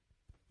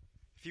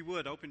If you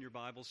would, open your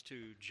Bibles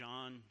to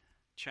John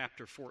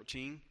chapter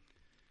 14.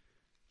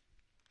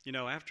 You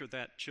know, after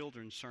that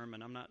children's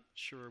sermon, I'm not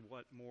sure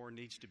what more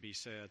needs to be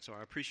said, so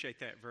I appreciate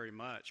that very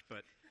much.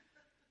 But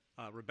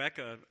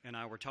Rebecca and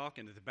I were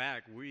talking at the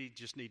back. We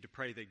just need to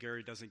pray that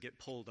Gary doesn't get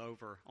pulled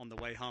over on the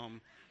way home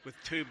with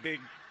two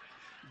big,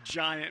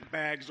 giant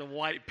bags of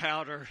white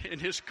powder in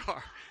his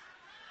car.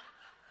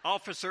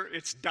 Officer,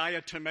 it's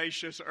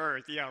diatomaceous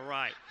earth. Yeah,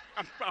 right.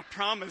 I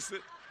promise it.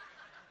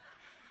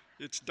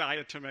 It's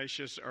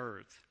diatomaceous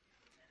earth.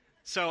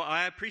 So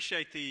I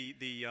appreciate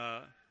the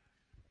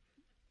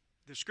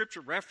scripture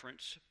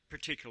reference,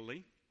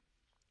 particularly,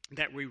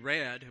 that we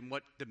read and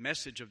what the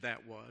message of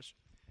that was.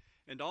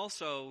 And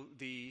also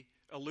the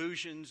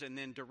allusions and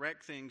then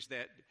direct things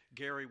that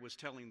Gary was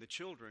telling the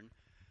children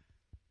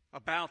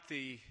about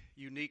the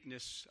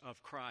uniqueness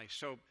of Christ.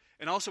 So,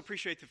 and also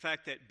appreciate the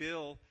fact that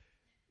Bill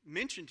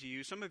mentioned to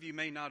you, some of you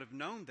may not have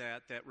known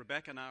that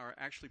Rebecca and I are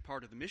actually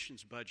part of the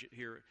missions budget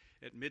here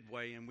at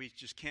Midway, and we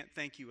just can't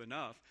thank you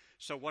enough.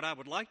 So what I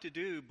would like to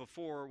do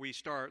before we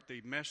start the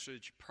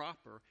message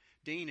proper,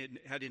 Dean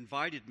had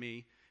invited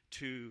me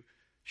to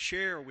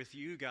share with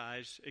you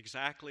guys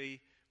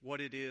exactly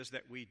what it is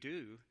that we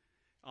do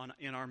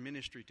in our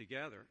ministry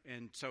together.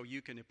 And so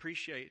you can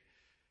appreciate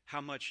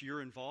how much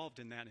you're involved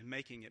in that and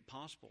making it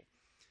possible.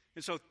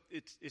 And so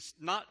it's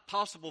not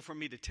possible for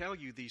me to tell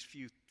you these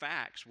few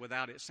facts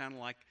without it sounding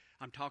like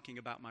I'm talking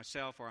about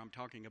myself or I'm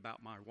talking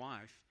about my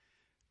wife.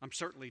 I'm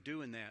certainly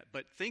doing that.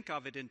 But think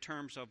of it in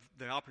terms of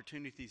the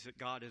opportunities that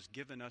God has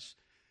given us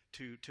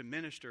to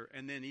minister.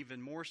 And then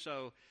even more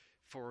so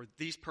for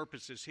these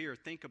purposes here,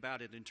 think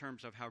about it in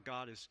terms of how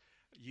God is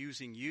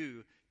using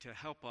you to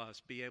help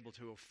us be able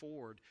to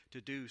afford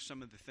to do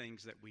some of the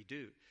things that we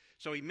do.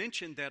 So he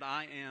mentioned that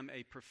I am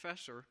a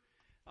professor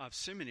of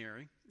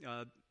seminary.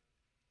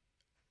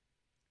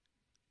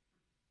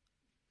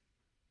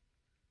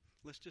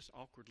 Let's just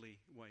awkwardly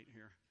wait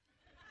here.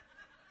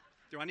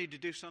 Do I need to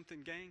do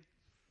something, gang?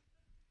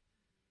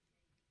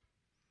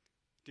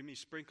 Give me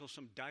sprinkle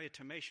some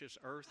diatomaceous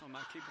earth on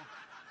my keyboard.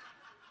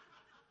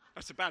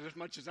 That's about as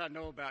much as I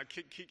know about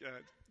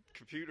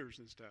computers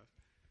and stuff.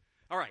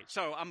 All right,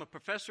 so I'm a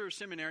professor of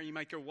seminary. You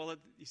might go, well,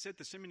 you said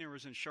the seminary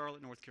was in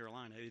Charlotte, North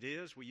Carolina. It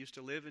is. We used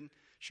to live in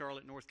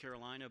Charlotte, North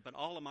Carolina, but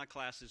all of my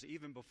classes,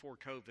 even before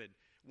COVID,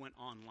 went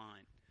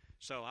online.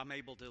 So I'm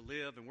able to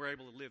live, and we're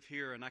able to live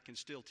here, and I can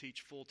still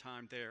teach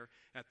full-time there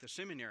at the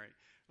seminary.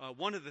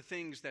 One of the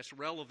things that's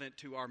relevant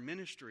to our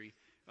ministry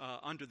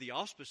under the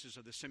auspices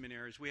of the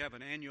seminary is we have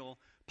an annual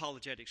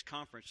apologetics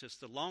conference. It's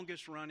the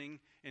longest-running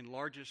and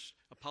largest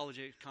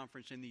apologetics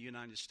conference in the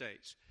United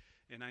States.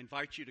 And I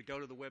invite you to go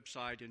to the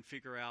website and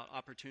figure out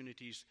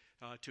opportunities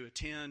to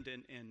attend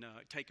and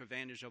take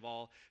advantage of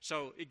all.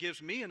 So it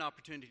gives me an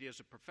opportunity as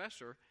a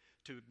professor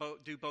to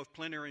do both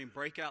plenary and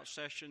breakout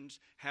sessions,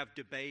 have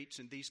debates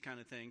and these kind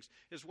of things,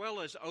 as well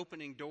as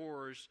opening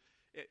doors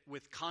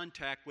with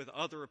contact with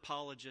other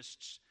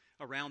apologists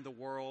around the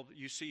world.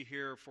 You see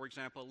here, for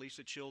example,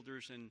 Lisa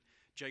Childers and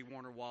J.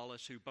 Warner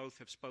Wallace, who both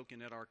have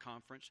spoken at our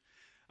conference.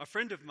 A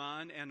friend of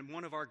mine and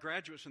one of our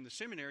graduates from the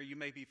seminary you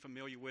may be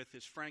familiar with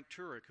is Frank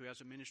Turek, who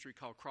has a ministry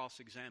called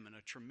Cross-Examine,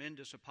 a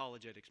tremendous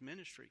apologetics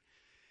ministry.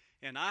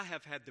 And I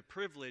have had the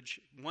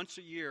privilege, once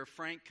a year,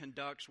 Frank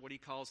conducts what he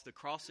calls the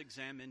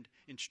Cross-Examined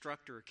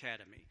Instructor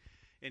Academy.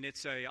 And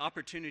it's an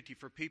opportunity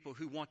for people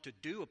who want to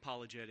do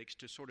apologetics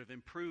to sort of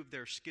improve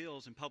their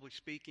skills in public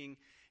speaking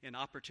and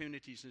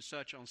opportunities and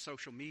such on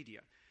social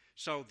media.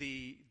 So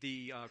the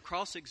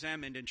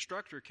Cross-Examined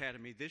Instructor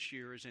Academy this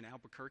year is in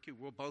Albuquerque.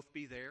 We'll both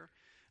be there.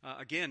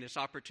 Again, it's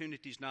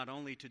opportunities not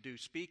only to do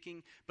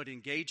speaking, but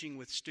engaging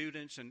with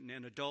students and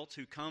adults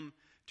who come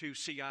to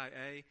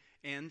CIA,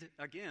 and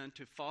again,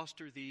 to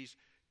foster these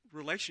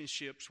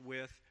relationships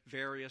with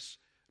various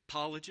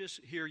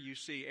apologists. Here you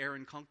see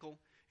Erin Kunkel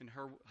and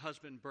her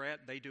husband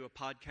Brett. They do a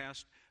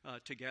podcast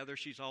together.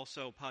 She's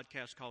also a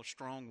podcast called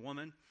Strong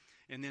Woman.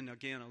 And then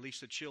again,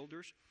 Lisa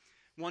Childers.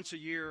 Once a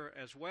year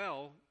as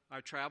well,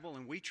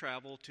 we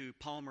travel to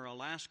Palmer,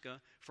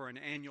 Alaska for an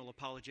annual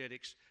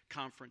apologetics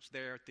conference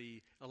there at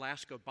the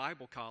Alaska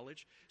Bible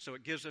College. So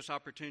it gives us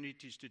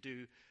opportunities to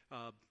do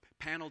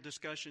panel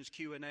discussions,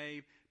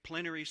 Q&A,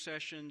 plenary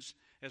sessions,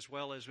 as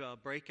well as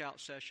breakout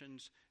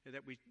sessions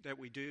that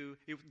we do.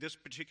 This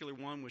particular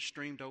one was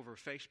streamed over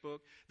Facebook.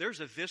 There's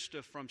a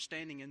vista from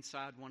standing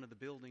inside one of the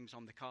buildings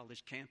on the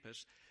college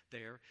campus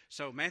there.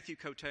 So Matthew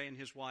Cote and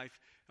his wife,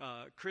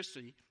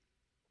 Christy.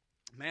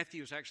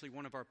 Matthew is actually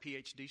one of our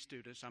PhD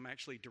students. I'm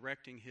actually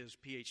directing his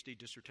PhD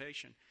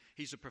dissertation.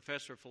 He's a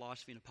professor of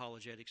philosophy and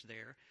apologetics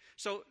there.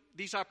 So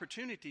these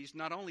opportunities,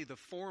 not only the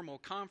formal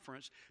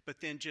conference, but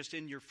then just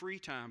in your free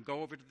time,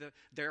 go over to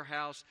their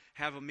house,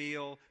 have a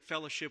meal,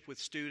 fellowship with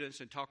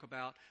students, and talk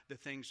about the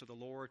things of the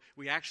Lord.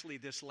 We actually,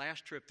 this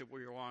last trip that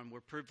we were on,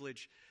 we're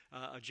privileged,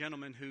 a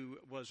gentleman who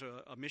was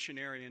a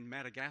missionary in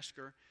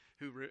Madagascar,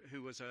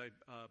 who was a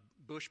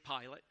bush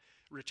pilot,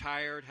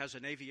 retired, has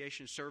an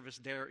aviation service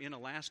there in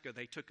Alaska.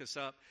 They took us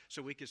up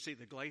so we could see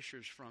the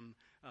glaciers from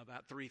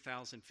about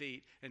 3,000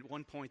 feet. At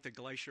one point, the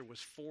glacier was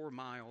 4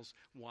 miles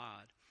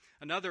wide.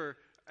 Another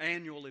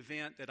annual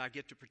event that I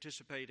get to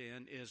participate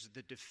in is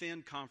the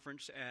Defend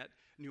Conference at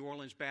New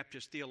Orleans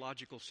Baptist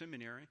Theological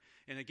Seminary.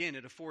 And again,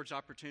 it affords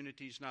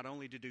opportunities not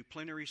only to do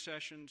plenary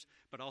sessions,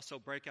 but also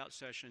breakout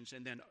sessions.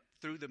 And then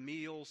through the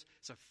meals,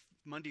 it's a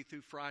Monday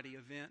through Friday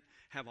event,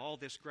 have all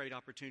this great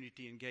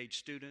opportunity to engage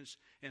students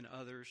and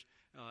others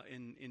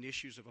in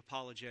issues of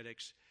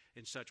apologetics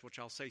and such, which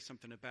I'll say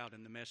something about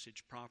in the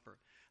message proper.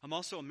 I'm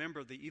also a member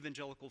of the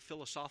Evangelical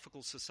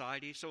Philosophical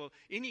Society. So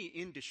any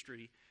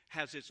industry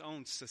has its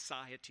own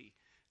society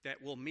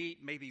that will meet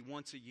maybe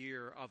once a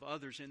year of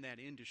others in that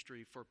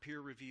industry for peer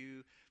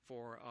review,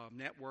 for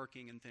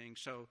networking and things.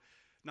 So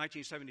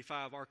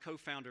 1975, our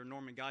co-founder,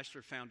 Norman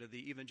Geisler, founded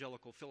the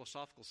Evangelical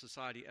Philosophical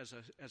Society as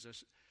a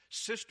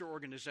sister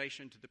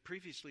organization to the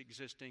previously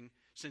existing,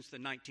 since the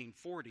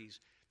 1940s,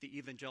 the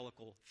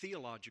Evangelical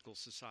Theological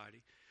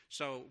Society.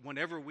 So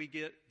whenever we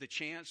get the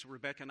chance,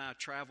 Rebecca and I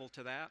travel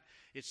to that.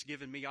 It's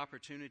given me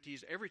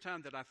opportunities. Every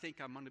time that I think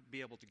I'm going to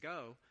be able to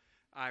go,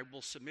 I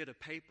will submit a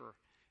paper,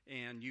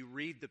 and you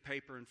read the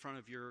paper in front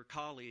of your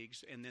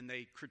colleagues, and then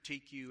they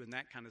critique you and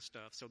that kind of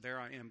stuff. So there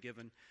I am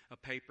given a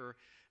paper.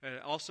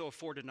 Also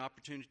afforded an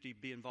opportunity to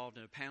be involved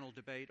in a panel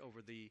debate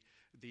over the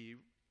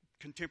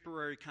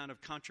contemporary kind of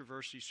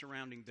controversy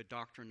surrounding the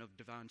doctrine of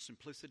divine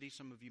simplicity.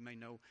 Some of you may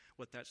know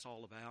what that's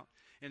all about.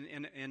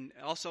 And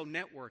also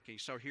networking.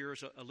 So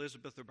here's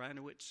Elizabeth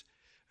Urbanowitz,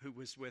 who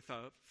was with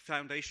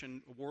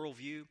Foundation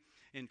Worldview,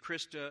 and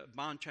Krista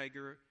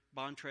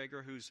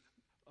Bontrager, whose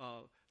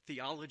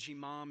Theology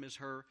Mom is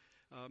her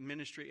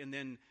ministry, and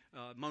then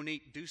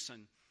Monique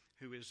Dewson,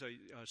 who is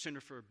a Center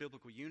for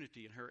Biblical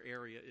Unity in her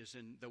area, is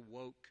in the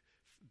woke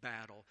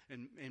battle.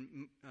 And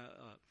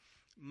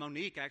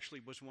Monique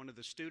actually was one of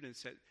the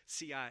students at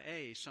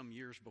CIA some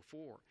years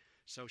before.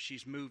 So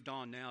she's moved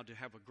on now to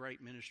have a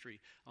great ministry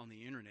on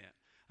the internet.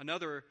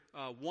 Another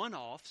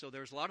one-off, so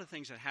there's a lot of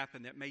things that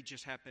happen that may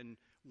just happen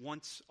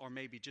once or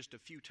maybe just a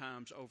few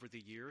times over the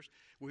years.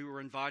 We were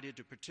invited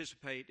to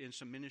participate in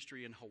some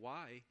ministry in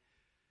Hawaii.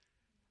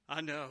 I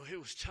know, it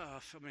was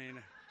tough. I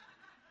mean,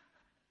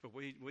 but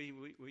we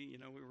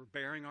were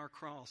bearing our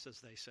cross, as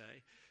they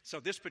say. So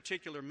this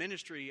particular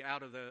ministry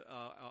out of the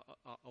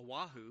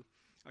Oahu,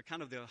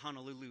 kind of the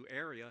Honolulu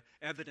area,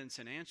 Evidence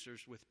and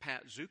Answers with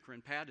Pat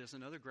Zuckeran. Pat is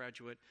another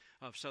graduate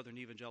of Southern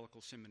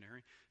Evangelical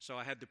Seminary. So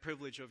I had the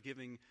privilege of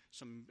giving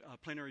some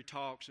plenary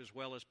talks as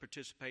well as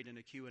participate in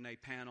a Q&A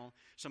panel.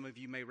 Some of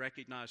you may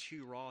recognize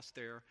Hugh Ross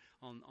there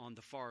on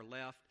the far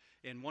left.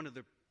 And one of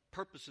the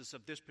purposes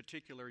of this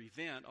particular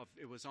event,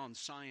 it was on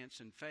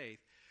science and faith,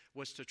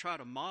 was to try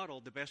to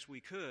model the best we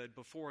could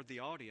before the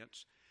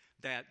audience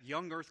that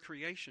young earth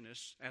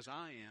creationists, as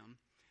I am,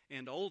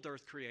 and old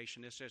earth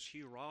creationists, as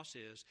Hugh Ross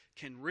is,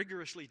 can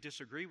rigorously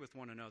disagree with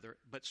one another,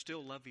 but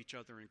still love each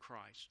other in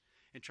Christ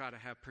and try to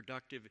have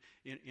productive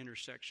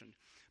intersection.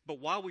 But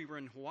while we were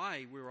in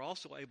Hawaii, we were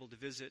also able to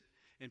visit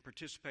and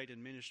participate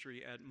in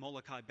ministry at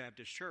Molokai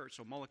Baptist Church.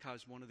 So Molokai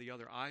is one of the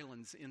other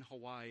islands in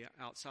Hawaii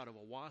outside of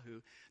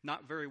Oahu,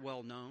 not very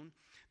well known.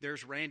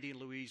 There's Randy and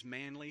Louise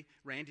Manley.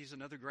 Randy's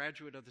another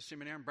graduate of the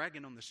seminary. I'm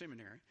bragging on the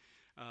seminary.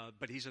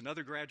 But he's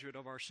another graduate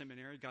of our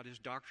seminary, got his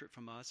doctorate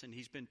from us, and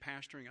he's been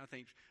pastoring, I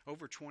think,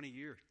 over 20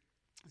 years.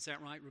 Is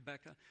that right,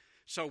 Rebecca?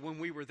 So when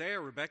we were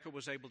there, Rebecca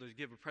was able to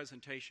give a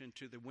presentation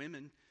to the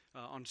women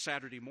on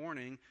Saturday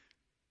morning,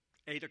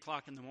 8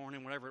 o'clock in the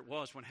morning, whatever it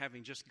was, when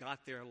having just got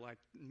there like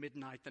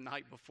midnight the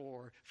night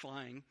before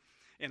flying.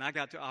 And I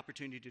got the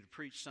opportunity to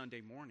preach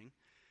Sunday morning.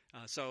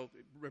 So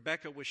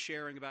Rebecca was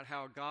sharing about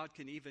how God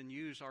can even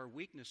use our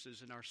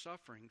weaknesses and our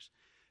sufferings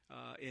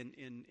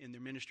in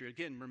their ministry.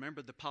 Again,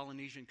 remember the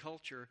Polynesian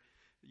culture.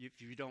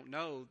 If you don't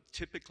know,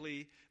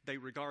 typically they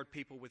regard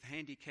people with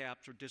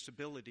handicaps or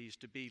disabilities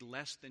to be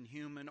less than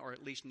human, or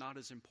at least not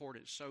as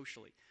important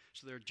socially.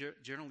 So they're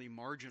generally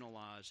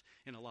marginalized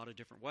in a lot of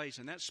different ways,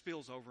 and that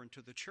spills over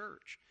into the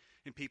church.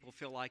 And people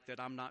feel like that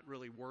I'm not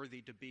really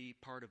worthy to be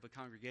part of a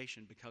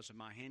congregation because of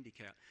my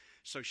handicap.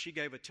 So she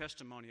gave a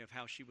testimony of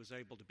how she was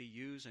able to be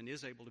used and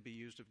is able to be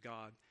used of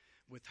God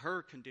with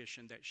her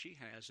condition that she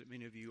has, that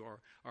many of you are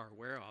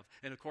aware of.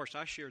 And of course,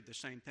 I shared the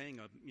same thing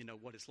of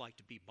what it's like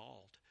to be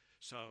bald.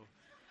 So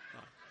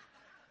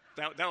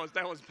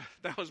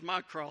that was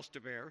my cross to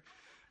bear.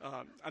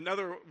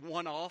 Another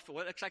one-off.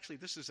 Well, actually,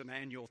 this is an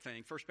annual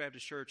thing. First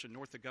Baptist Church in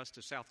North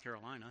Augusta, South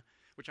Carolina.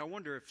 Which I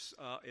wonder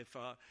if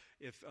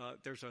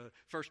there's a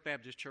First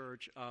Baptist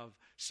Church of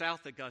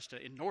South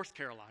Augusta in North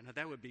Carolina.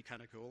 That would be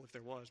kind of cool if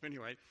there was. But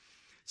anyway,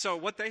 so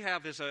what they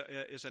have is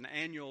an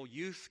annual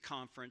youth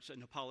conference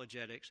in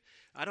apologetics.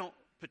 I don't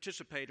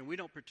participate, and we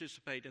don't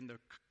participate in the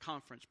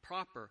conference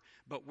proper,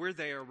 but we're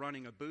there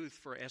running a booth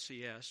for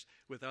SES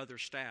with other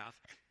staff.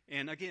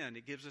 And again,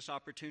 it gives us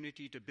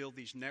opportunity to build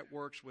these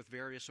networks with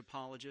various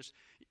apologists.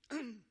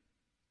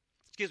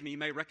 Excuse me, you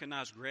may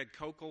recognize Greg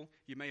Kokel.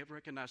 You may have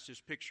recognized his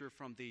picture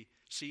from the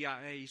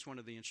CIA. He's one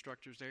of the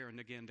instructors there. And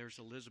again, there's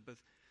Elizabeth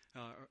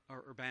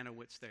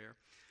Urbanowitz there.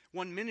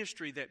 One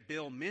ministry that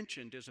Bill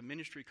mentioned is a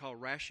ministry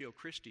called Ratio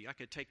Christi. I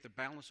could take the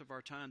balance of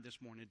our time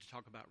this morning to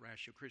talk about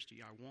Ratio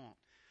Christi. I won't.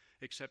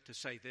 except to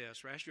say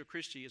this. Ratio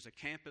Christi is a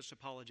campus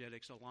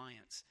apologetics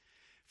alliance.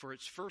 For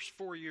its first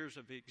 4 years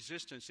of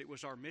existence, it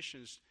was our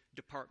missions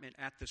department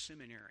at the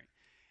seminary.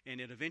 And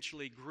it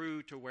eventually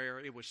grew to where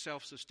it was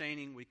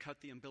self-sustaining. We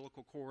cut the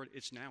umbilical cord.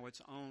 It's now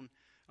its own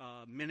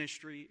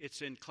ministry.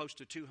 It's in close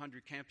to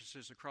 200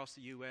 campuses across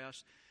the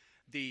U.S.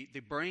 The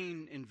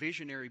brain and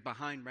visionary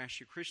behind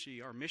Ratio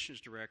Christi, our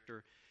missions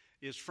director,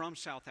 is from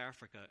South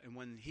Africa. And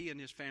when he and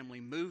his family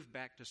moved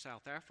back to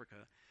South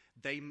Africa,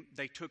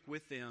 they took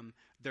with them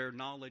their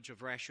knowledge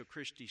of Ratio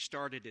Christi,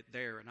 started it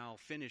there. And I'll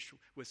finish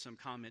with some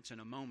comments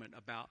in a moment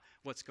about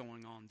what's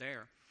going on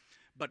there.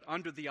 But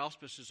under the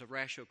auspices of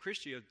Ratio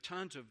Christi,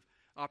 tons of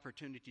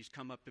opportunities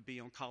come up to be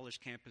on college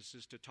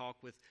campuses to talk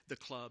with the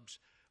clubs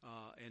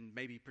and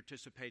maybe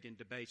participate in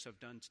debates. I've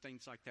done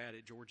things like that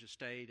at Georgia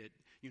State, at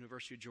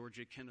University of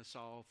Georgia,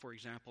 Kennesaw, for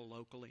example,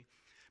 locally.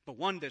 But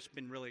one that's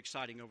been really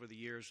exciting over the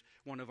years,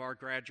 one of our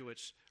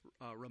graduates,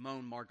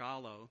 Ramon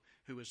Margallo,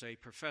 who is a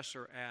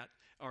professor at,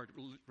 or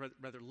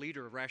rather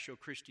leader of Ratio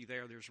Christi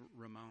there's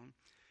Ramon,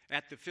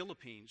 at the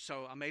Philippines.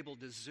 So I'm able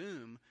to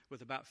Zoom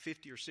with about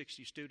 50 or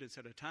 60 students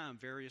at a time,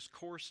 various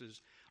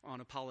courses on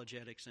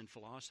apologetics and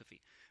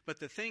philosophy. But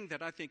the thing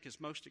that I think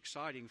is most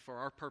exciting for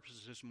our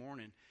purposes this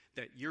morning,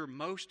 that you're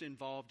most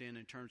involved in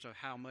terms of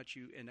how much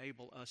you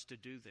enable us to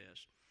do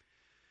this.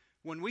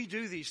 When we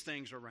do these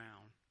things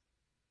around,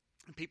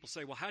 and people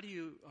say, well, how do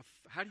you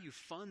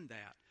fund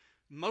that?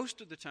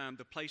 Most of the time,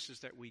 the places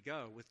that we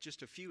go, with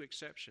just a few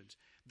exceptions,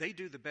 they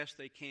do the best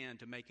they can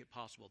to make it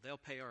possible. They'll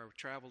pay our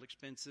travel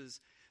expenses.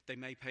 They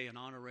may pay an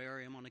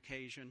honorarium on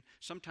occasion.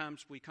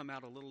 Sometimes we come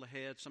out a little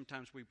ahead.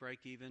 Sometimes we break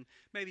even.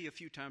 Maybe a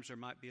few times there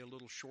might be a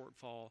little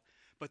shortfall.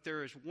 But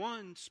there is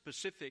one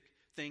specific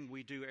thing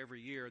we do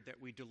every year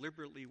that we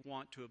deliberately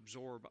want to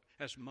absorb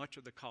as much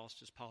of the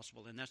cost as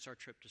possible, and that's our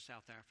trip to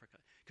South Africa,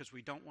 because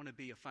we don't want to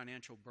be a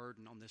financial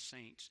burden on the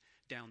saints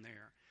down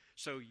there.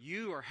 So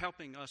you are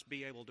helping us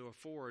be able to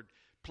afford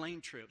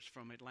plane trips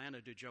from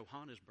Atlanta to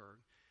Johannesburg.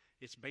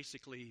 It's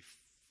basically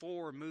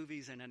 4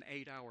 movies and an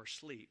 8-hour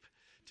sleep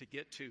to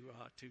get to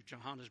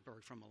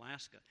Johannesburg from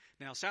Alaska.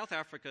 Now, South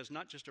Africa is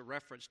not just a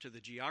reference to the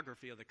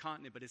geography of the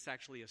continent, but it's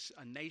actually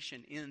a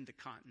nation in the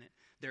continent.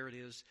 There it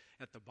is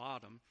at the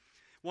bottom.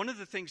 One of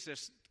the things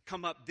that's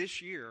come up this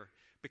year,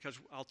 because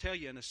I'll tell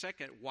you in a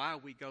second why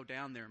we go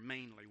down there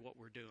mainly, what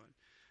we're doing.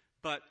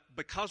 But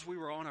because we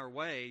were on our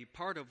way,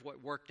 part of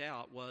what worked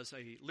out was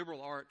a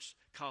liberal arts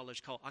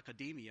college called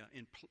Academia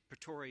in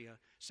Pretoria,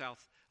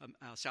 South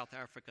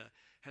Africa,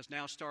 has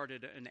now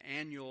started an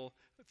annual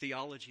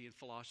theology and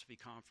philosophy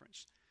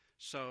conference.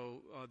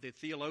 So the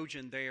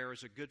theologian there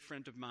is a good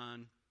friend of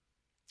mine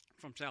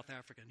from South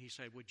Africa, and he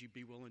said, would you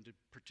be willing to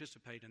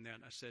participate in that?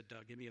 And I said,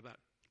 give me about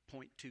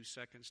 0.2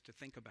 seconds to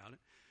think about it.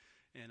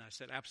 And I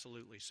said,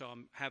 absolutely. So I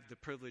have the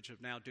privilege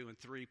of now doing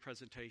 3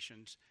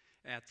 presentations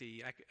at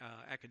the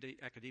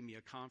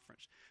Academia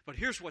Conference. But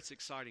here's what's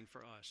exciting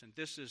for us, and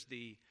this is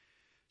the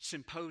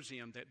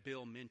symposium that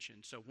Bill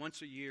mentioned. So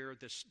once a year,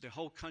 the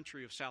whole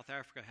country of South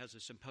Africa has a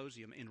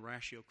symposium in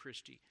Ratio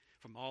Christi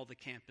from all the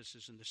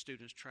campuses, and the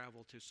students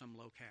travel to some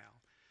locale.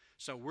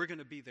 So we're going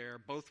to be there.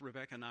 Both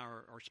Rebecca and I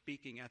are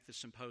speaking at the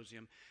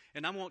symposium.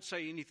 And I won't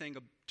say anything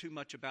too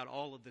much about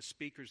all of the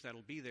speakers that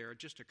will be there,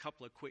 just a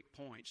couple of quick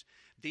points.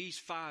 These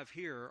 5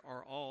 here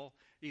are all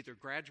either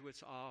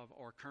graduates of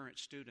or current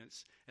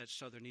students at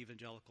Southern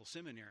Evangelical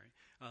Seminary.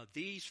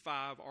 These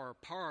 5 are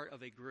part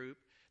of a group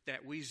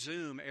that we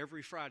Zoom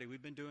every Friday.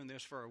 We've been doing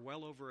this for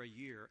well over a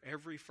year.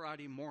 Every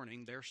Friday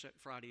morning, their set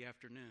Friday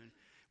afternoon,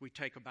 we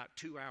take about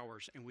 2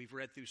 hours, and we've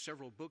read through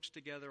several books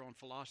together on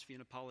philosophy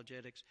and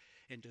apologetics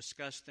and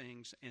discuss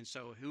things. And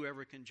so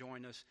whoever can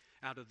join us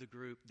out of the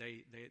group,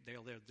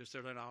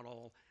 they're not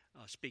all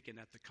speaking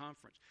at the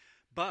conference.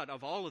 But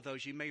of all of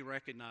those, you may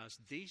recognize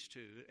these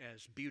 2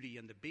 as Beauty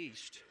and the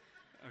Beast.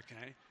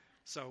 Okay,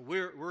 so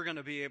we're going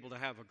to be able to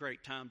have a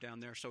great time down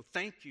there. So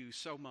thank you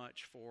so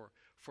much for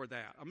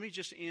that. Let me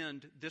just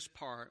end this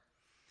part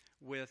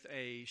with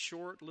a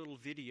short little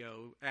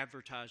video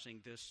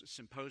advertising this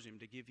symposium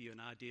to give you an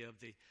idea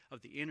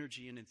of the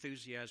energy and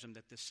enthusiasm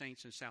that the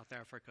saints in South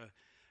Africa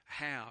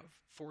have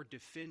for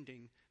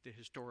defending the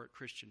historic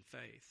Christian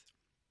faith.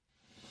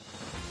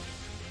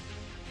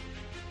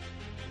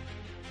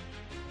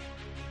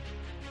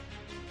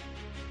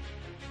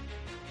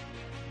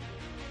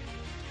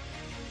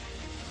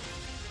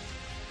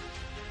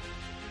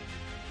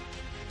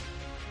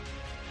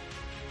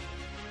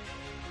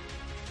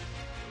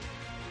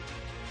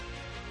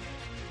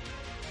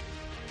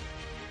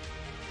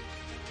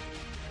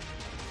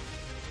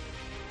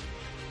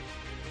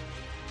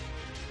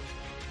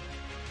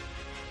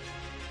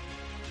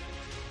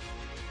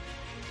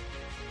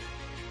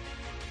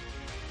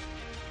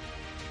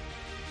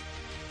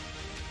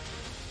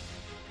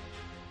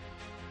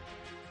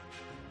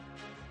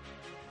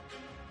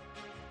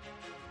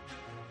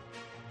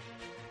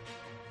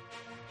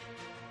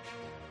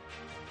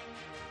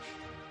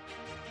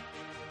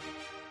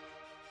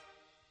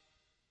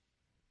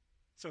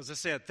 So as I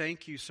said,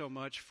 thank you so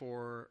much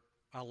for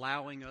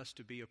allowing us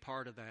to be a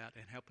part of that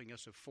and helping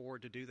us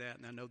afford to do that.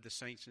 And I know the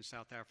saints in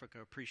South Africa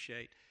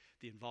appreciate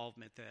the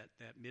involvement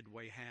that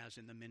Midway has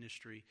in the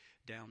ministry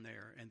down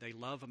there. And they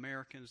love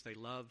Americans. They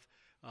love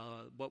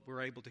what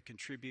we're able to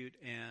contribute,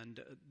 and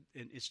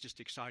it's just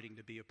exciting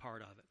to be a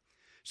part of it.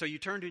 So you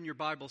turned in your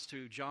Bibles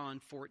to John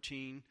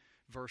 14,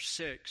 verse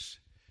 6,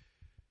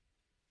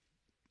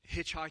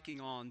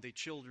 hitchhiking on the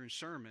children's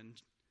sermon,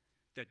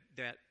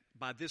 that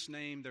by this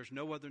name there's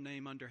no other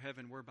name under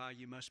heaven whereby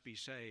you must be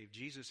saved.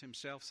 Jesus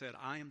himself said,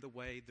 I am the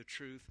way, the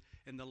truth,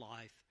 and the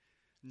life.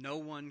 No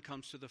one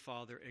comes to the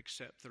Father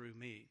except through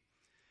me.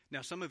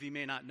 Now, some of you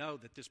may not know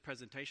that this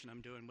presentation I'm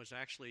doing was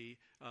actually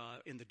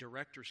in the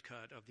director's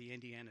cut of the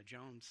Indiana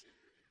Jones.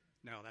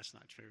 No, that's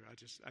not true.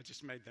 I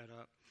just made that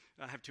up.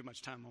 I have too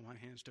much time on my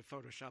hands to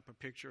Photoshop a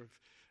picture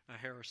of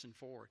Harrison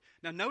Ford.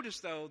 Now, notice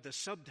though the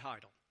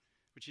subtitle,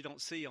 which you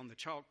don't see on the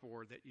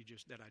chalkboard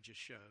that I just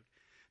showed.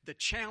 The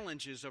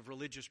challenges of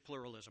religious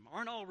pluralism.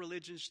 Aren't all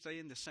religions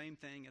saying the same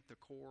thing at the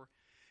core?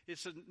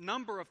 It's a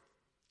number of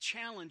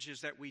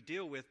challenges that we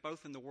deal with,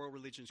 both in the world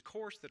religions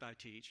course that I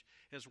teach,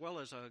 as well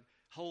as a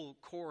whole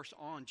course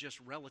on just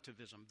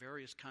relativism,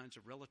 various kinds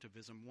of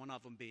relativism, one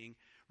of them being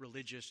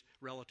religious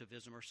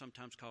relativism, or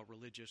sometimes called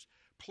religious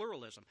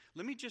pluralism.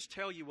 Let me just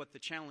tell you what the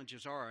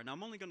challenges are, and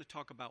I'm only going to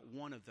talk about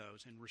one of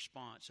those in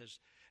response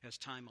as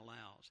time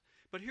allows.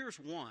 But here's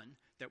one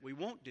that we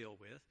won't deal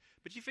with.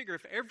 But you figure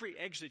if every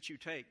exit you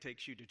take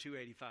takes you to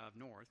 285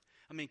 North,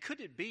 I mean, could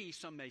it be,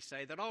 some may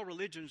say, that all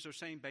religions are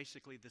saying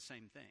basically the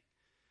same thing?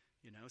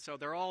 You know, so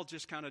they're all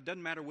just kind of,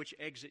 doesn't matter which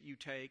exit you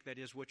take, that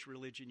is, which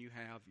religion you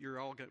have, we're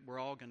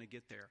all going to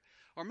get there.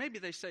 Or maybe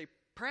they say,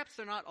 perhaps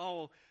they're not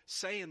all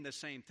saying the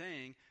same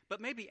thing,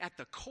 but maybe at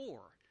the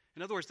core.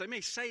 In other words, they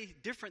may say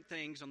different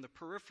things on the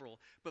peripheral,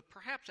 but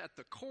perhaps at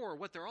the core,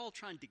 what they're all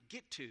trying to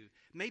get to,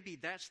 maybe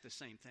that's the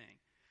same thing.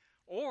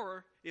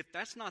 Or, if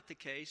that's not the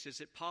case,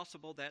 is it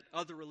possible that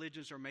other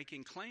religions are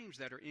making claims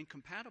that are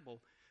incompatible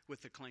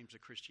with the claims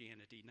of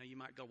Christianity? Now, you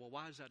might go, well,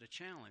 why is that a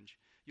challenge?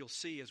 You'll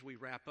see as we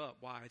wrap up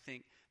why I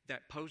think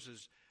that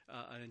poses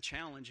a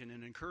challenge in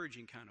an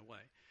encouraging kind of way.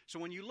 So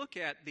when you look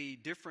at the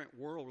different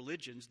world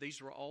religions,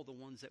 these are all the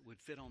ones that would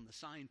fit on the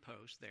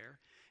signpost there.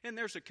 And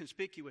there's a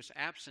conspicuous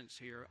absence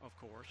here, of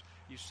course.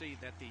 You see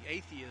that the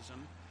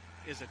atheism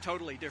is a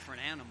totally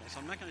different animal. So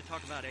I'm not going to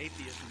talk about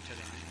atheism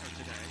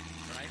today,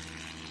 right?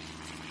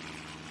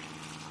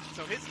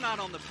 So it's not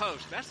on the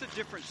post. That's a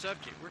different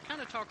subject. We're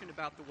kind of talking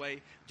about the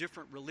way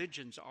different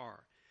religions are.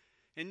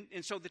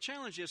 And so the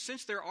challenge is,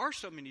 since there are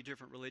so many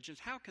different religions,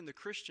 how can the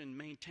Christian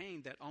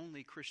maintain that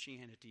only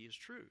Christianity is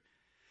true?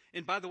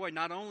 And by the way,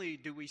 not only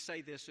do we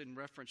say this in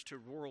reference to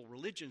world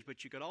religions,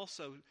 but you could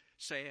also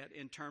say it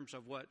in terms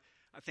of what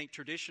I think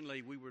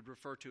traditionally we would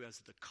refer to as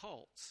the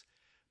cults.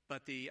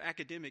 But the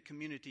academic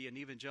community and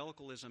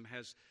evangelicalism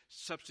has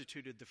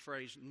substituted the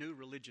phrase new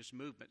religious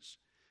movements,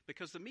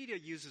 because the media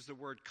uses the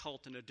word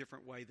cult in a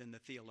different way than the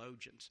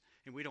theologians.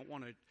 And we don't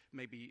want to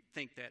maybe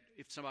think that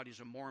if somebody's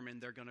a Mormon,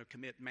 they're going to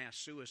commit mass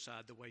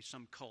suicide the way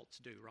some cults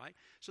do, right?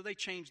 So they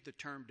changed the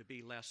term to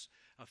be less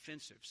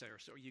offensive there.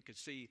 So you could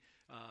see,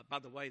 by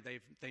the way,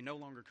 they no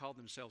longer call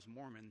themselves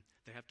Mormon.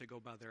 They have to go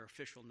by their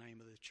official name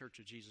of the Church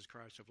of Jesus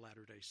Christ of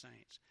Latter-day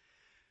Saints.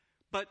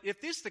 But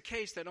if this is the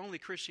case that only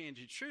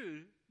Christianity is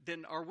true,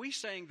 then are we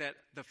saying that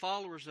the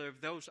followers of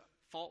those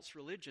false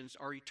religions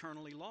are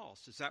eternally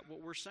lost? Is that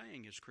what we're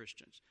saying as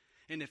Christians?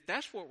 And if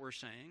that's what we're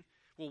saying,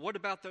 well, what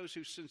about those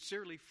who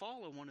sincerely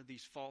follow one of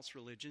these false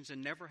religions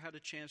and never had a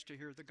chance to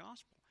hear the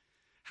gospel?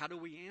 How do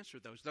we answer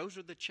those? Those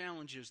are the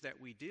challenges that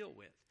we deal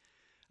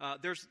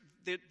with.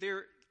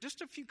 There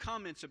just a few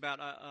comments about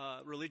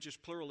religious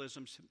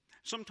pluralism.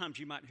 Sometimes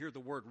you might hear the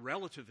word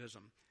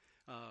relativism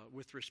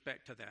with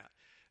respect to that.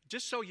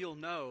 Just so you'll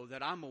know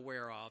that I'm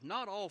aware of,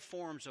 not all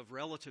forms of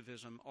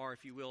relativism are,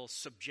 if you will,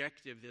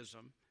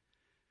 subjectivism.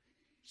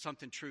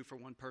 Something true for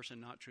one person,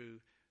 not true.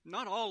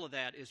 Not all of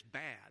that is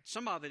bad.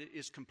 Some of it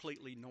is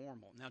completely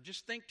normal. Now,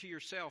 just think to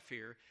yourself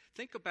here.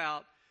 Think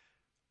about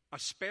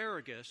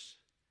asparagus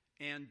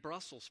and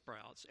Brussels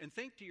sprouts, and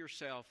think to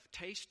yourself,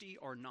 tasty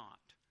or not.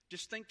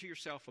 Just think to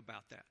yourself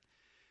about that.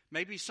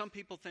 Maybe some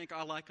people think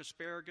I like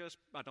asparagus,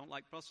 I don't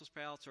like Brussels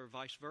sprouts, or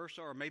vice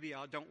versa, or maybe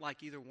I don't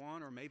like either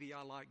one, or maybe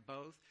I like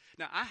both.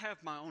 Now, I have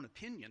my own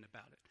opinion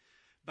about it.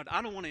 But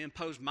I don't want to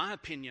impose my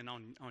opinion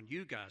on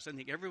you guys. I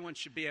think everyone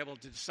should be able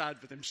to decide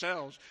for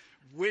themselves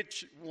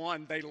which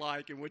one they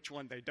like and which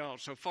one they don't.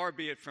 So far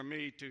be it from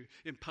me to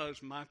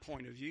impose my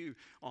point of view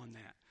on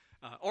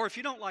that. Or if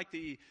you don't like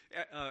the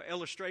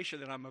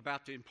illustration that I'm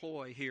about to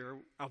employ here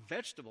of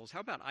vegetables, how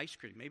about ice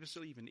cream? Maybe it's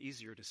even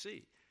easier to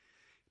see.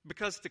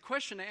 Because the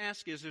question to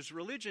ask is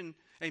religion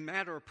a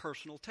matter of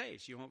personal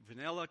taste? You want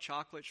vanilla,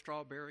 chocolate,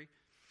 strawberry?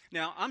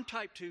 Now, I'm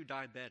type 2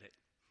 diabetic.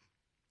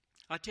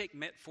 I take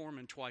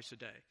metformin twice a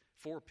day,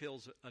 4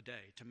 pills a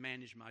day to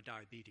manage my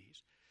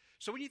diabetes.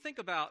 So when you think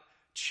about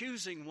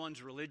choosing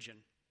one's religion,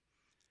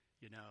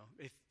 you know,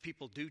 if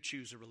people do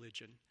choose a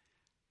religion,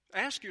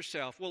 ask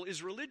yourself, well,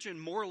 is religion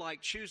more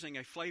like choosing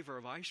a flavor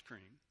of ice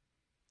cream?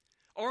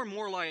 Or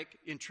more like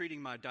in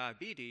treating my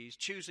diabetes,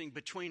 choosing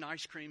between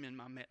ice cream and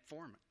my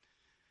metformin.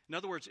 In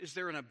other words, is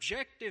there an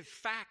objective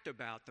fact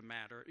about the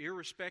matter,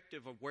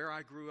 irrespective of where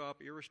I grew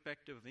up,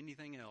 irrespective of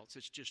anything else?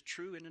 It's just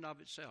true in and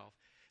of itself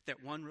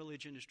that one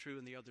religion is true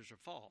and the others are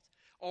false.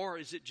 Or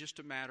is it just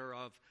a matter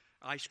of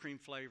ice cream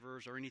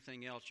flavors or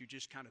anything else? You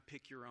just kind of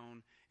pick your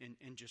own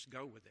and just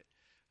go with it.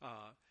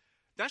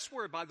 That's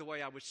where, by the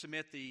way, I would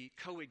submit the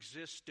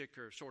coexist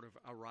sticker sort of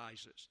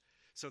arises.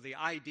 So the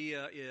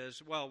idea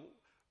is, well,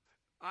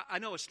 I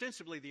know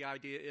ostensibly the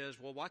idea is,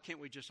 well, why can't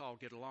we just all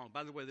get along?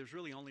 By the way, there's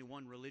really only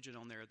one religion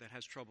on there that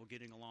has trouble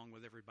getting along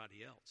with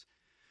everybody else.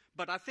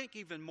 But I think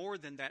even more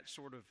than that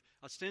sort of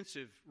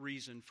ostensive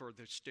reason for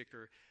the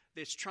sticker,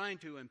 it's trying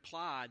to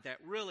imply that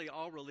really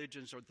all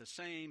religions are the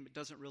same. It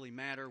doesn't really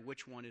matter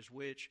which one is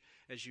which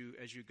as you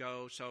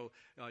go. So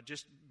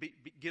just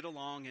get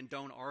along and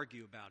don't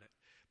argue about it.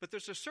 But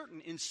there's a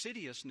certain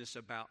insidiousness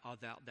about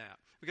that.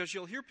 Because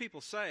you'll hear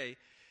people say,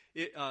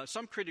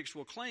 some critics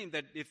will claim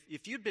that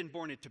if you'd been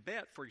born in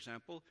Tibet, for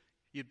example,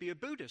 you'd be a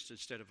Buddhist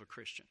instead of a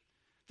Christian.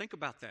 Think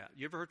about that.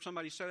 You ever heard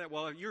somebody say that?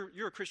 Well,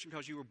 you're a Christian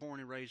because you were born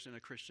and raised in a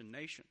Christian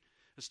nation,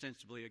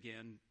 ostensibly,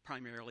 again,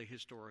 primarily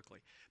historically.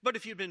 But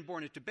if you'd been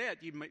born in Tibet,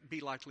 you'd be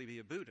likely to be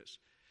a Buddhist.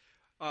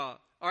 All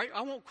right,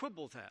 I won't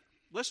quibble with that.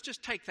 Let's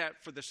just take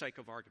that for the sake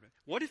of argument.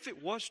 What if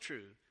it was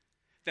true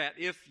that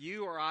if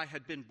you or I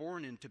had been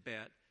born in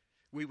Tibet,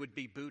 we would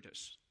be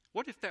Buddhists?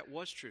 What if that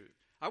was true?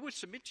 I would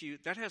submit to you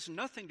that has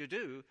nothing to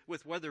do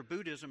with whether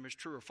Buddhism is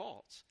true or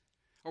false,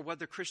 or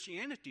whether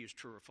Christianity is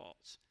true or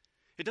false.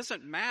 It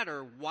doesn't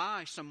matter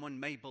why someone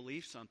may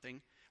believe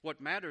something. What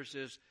matters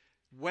is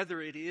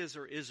whether it is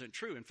or isn't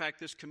true. In fact,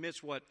 this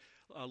commits what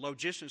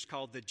logicians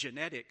call the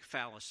genetic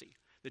fallacy.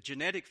 The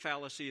genetic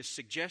fallacy is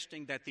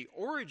suggesting that the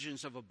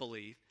origins of a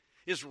belief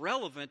is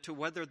relevant to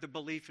whether the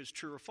belief is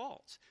true or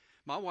false.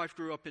 My wife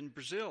grew up in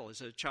Brazil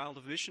as a child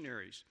of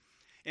missionaries.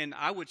 And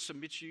I would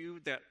submit to you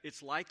that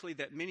it's likely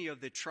that many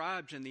of the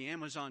tribes in the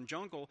Amazon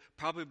jungle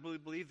probably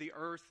believe the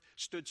earth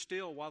stood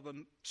still while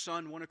the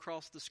sun went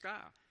across the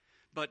sky.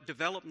 But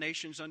developed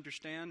nations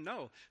understand,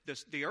 no,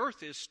 the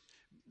earth is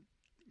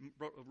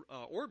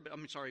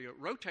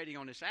rotating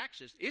on its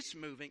axis. It's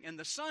moving, and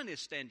the sun is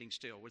standing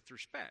still with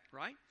respect,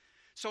 right?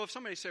 So if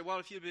somebody said, well,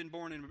 if you'd been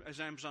born in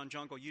the Amazon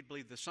jungle, you'd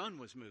believe the sun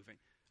was moving.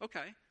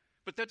 Okay,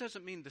 but that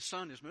doesn't mean the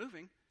sun is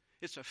moving.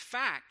 It's a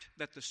fact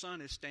that the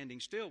sun is standing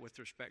still with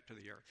respect to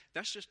the earth.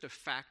 That's just a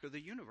fact of the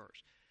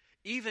universe.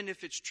 Even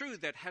if it's true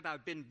that had I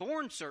been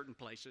born certain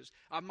places,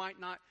 I might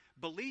not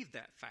believe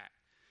that fact.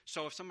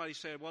 So if somebody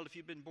said, well, if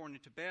you've been born in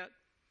Tibet,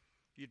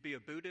 you'd be a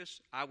Buddhist,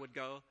 I would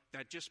go,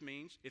 that just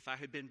means if I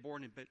had been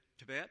born in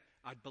Tibet,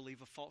 I'd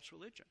believe a false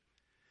religion.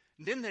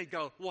 And then they'd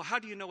go, well, how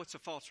do you know it's a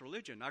false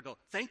religion? I go,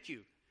 thank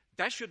you.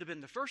 That should have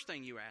been the first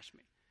thing you asked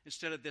me.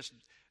 Instead of this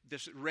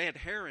red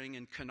herring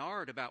and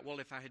canard about, well,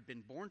 if I had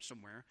been born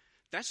somewhere,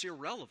 that's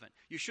irrelevant.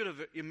 You should have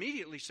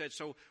immediately said,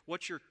 so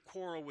what's your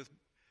quarrel with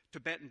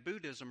Tibetan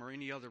Buddhism or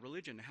any other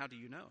religion? How do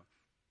you know?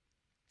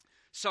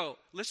 So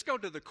let's go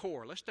to the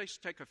core. Let's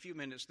take a few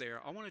minutes there.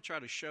 I want to try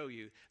to show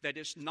you that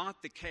it's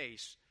not the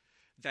case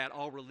that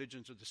all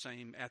religions are the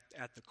same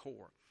at the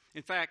core.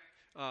 In fact,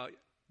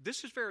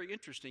 this is very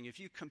interesting. If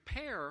you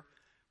compare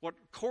what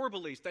core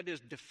beliefs, that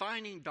is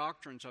defining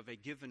doctrines of a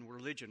given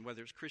religion,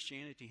 whether it's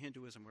Christianity,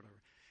 Hinduism, whatever,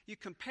 you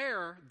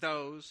compare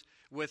those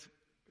with,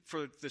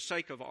 for the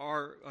sake of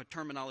our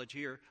terminology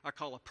here, I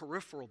call a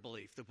peripheral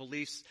belief, the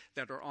beliefs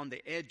that are on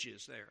the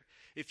edges there.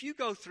 If you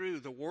go through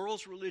the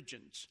world's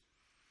religions,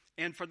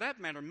 and for that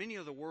matter, many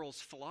of the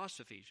world's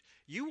philosophies,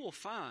 you will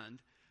find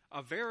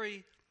a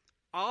very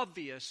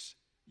obvious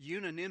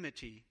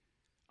unanimity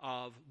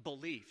of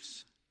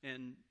beliefs.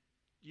 And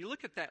you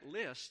look at that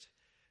list,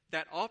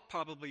 that ought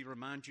probably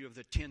remind you of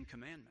the Ten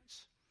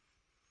Commandments.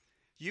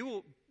 A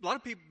lot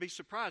of people be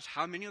surprised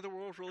how many of the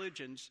world's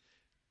religions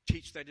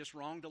teach that it's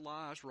wrong to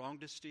lie, it's wrong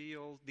to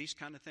steal, these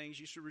kind of things.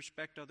 You should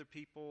respect other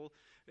people.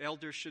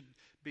 Elders should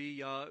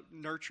be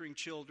nurturing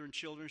children.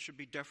 Children should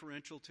be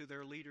deferential to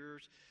their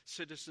leaders.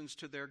 Citizens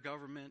to their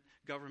government.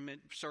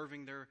 Government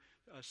serving their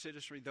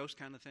citizenry, those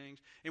kind of things.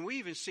 And we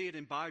even see it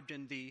imbibed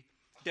in the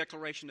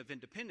Declaration of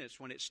Independence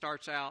when it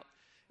starts out.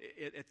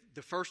 At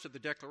the first of the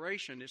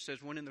Declaration, it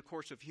says, when in the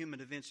course of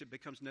human events it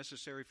becomes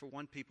necessary for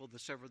one people to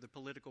sever the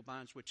political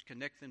bonds which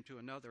connect them to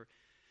another,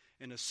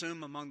 and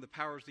assume among the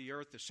powers of the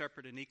earth the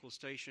separate and equal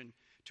station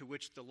to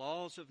which the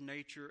laws of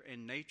nature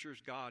and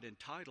nature's God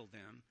entitle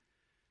them,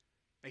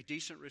 a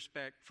decent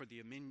respect for the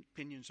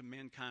opinions of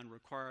mankind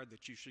require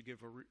that you should give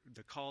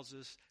the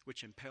causes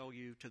which impel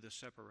you to the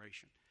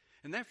separation.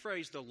 And that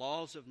phrase, the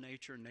laws of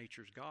nature and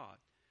nature's God,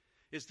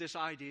 is this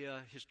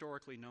idea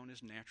historically known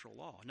as natural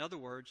law. In other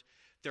words,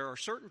 there are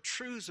certain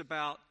truths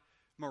about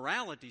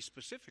morality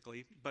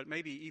specifically, but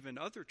maybe even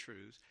other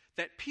truths,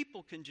 that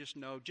people can just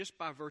know just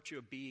by virtue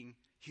of being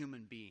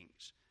human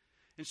beings.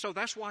 And so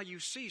that's why you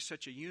see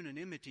such a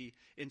unanimity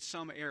in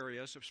some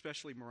areas,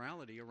 especially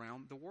morality,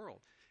 around the world.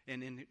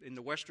 And in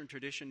the Western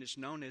tradition, it's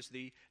known as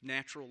the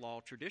natural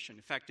law tradition.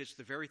 In fact, it's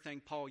the very thing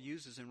Paul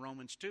uses in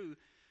Romans 2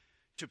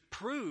 to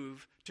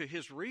prove to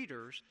his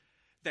readers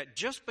that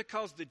just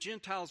because the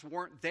Gentiles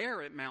weren't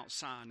there at Mount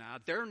Sinai,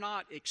 they're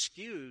not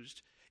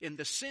excused in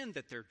the sin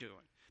that they're doing,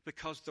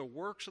 because the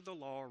works of the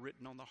law are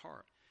written on the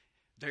heart.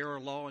 They are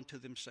a law unto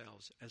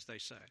themselves, as they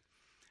say.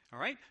 All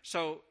right?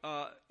 So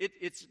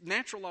it's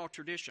natural law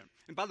tradition.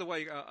 And by the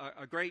way,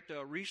 a great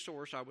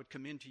resource I would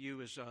commend to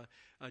you is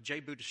J.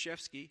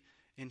 Budashevsky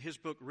in his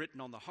book, Written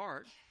on the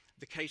Heart,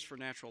 The Case for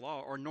Natural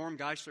Law, or Norm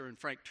Geisler and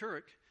Frank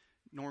Turek.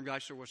 Norm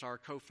Geisler was our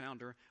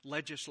co-founder,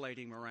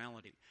 Legislating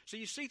Morality. So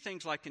you see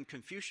things like in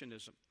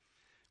Confucianism,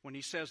 when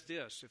he says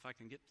this, if I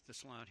can get the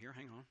slide here,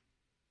 hang on.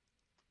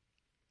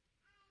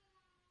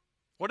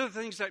 What are the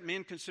things that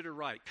men consider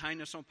right?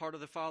 Kindness on part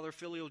of the father,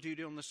 filial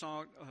duty on the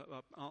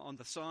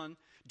son,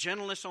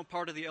 gentleness on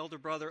part of the elder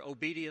brother,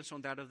 obedience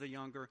on that of the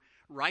younger,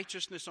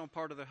 righteousness on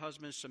part of the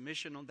husband,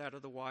 submission on that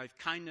of the wife,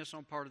 kindness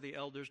on part of the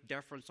elders,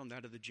 deference on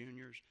that of the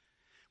juniors,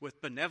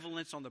 with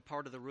benevolence on the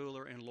part of the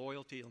ruler and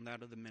loyalty on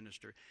that of the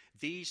minister.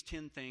 These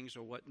 10 things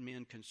are what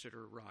men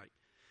consider right.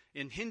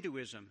 In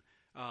Hinduism,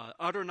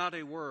 utter not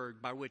a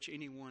word by which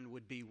anyone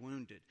would be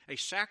wounded. A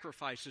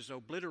sacrifice is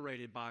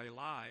obliterated by a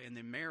lie, and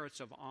the merits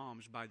of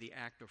alms by the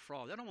act of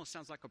fraud. That almost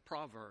sounds like a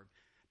proverb,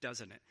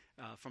 doesn't it,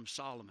 from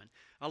Solomon.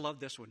 I love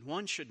this one.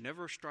 One should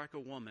never strike a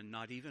woman,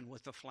 not even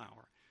with a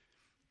flower.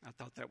 I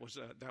thought that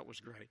was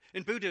great.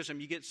 In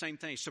Buddhism, you get the same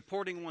thing.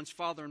 Supporting one's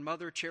father and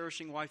mother,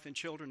 cherishing wife and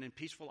children, and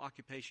peaceful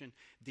occupation,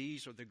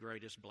 these are the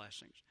greatest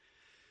blessings.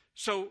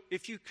 So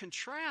if you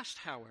contrast,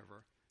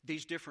 however,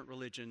 these different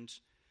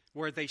religions,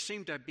 where they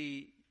seem to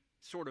be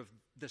sort of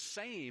the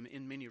same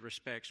in many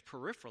respects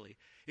peripherally,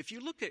 if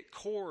you look at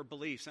core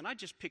beliefs, and I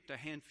just picked a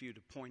handful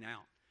to point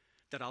out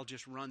that I'll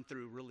just run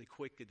through really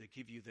quickly to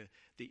give you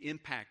the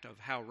impact of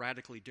how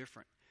radically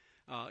different.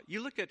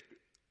 You look at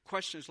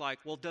questions like,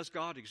 well, does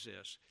God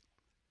exist?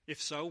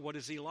 If so, what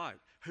is he like?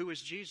 Who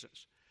is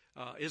Jesus?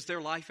 Is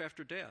there life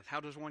after death? How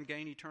does one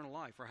gain eternal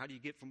life? Or how do you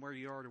get from where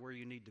you are to where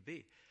you need to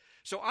be?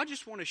 So I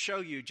just want to show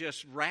you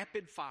just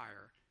rapid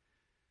fire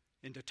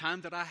in the time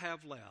that I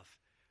have left,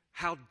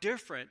 how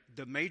different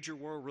the major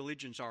world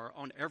religions are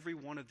on every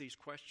one of these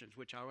questions,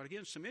 which I would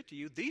again submit to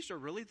you. These are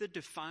really the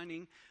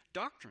defining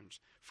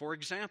doctrines. For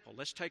example,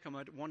 let's take them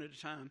one at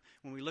a time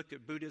when we look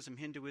at Buddhism,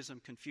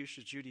 Hinduism,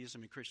 Confucius,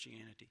 Judaism, and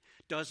Christianity.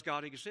 Does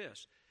God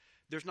exist?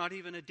 There's not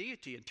even a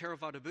deity, and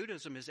Theravada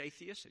Buddhism is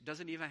atheistic,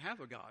 doesn't even have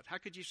a God. How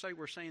could you say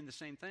we're saying the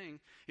same thing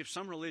if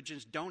some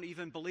religions don't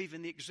even believe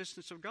in the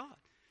existence of God?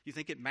 You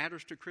think it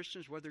matters to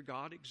Christians whether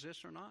God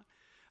exists or not?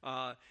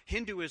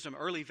 Hinduism,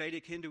 early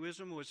Vedic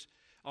Hinduism, was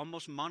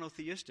almost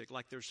monotheistic,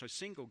 like there's a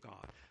single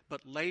God.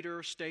 But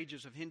later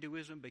stages of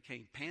Hinduism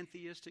became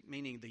pantheistic,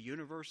 meaning the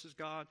universe is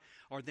God,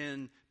 or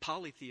then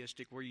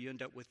polytheistic, where you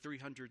end up with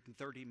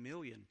 330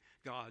 million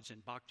gods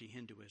in Bhakti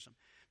Hinduism.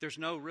 There's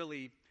no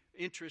really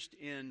interest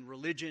in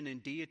religion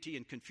and deity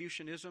in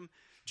Confucianism.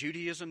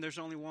 Judaism, there's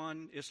only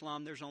one.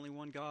 Islam, there's only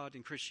one God.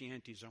 And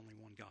Christianity is only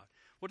one God.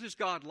 What is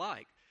God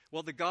like?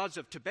 Well, the gods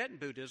of Tibetan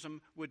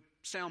Buddhism would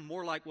sound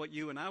more like what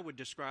you and I would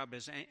describe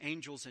as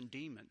angels and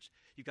demons.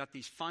 You've got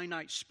these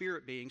finite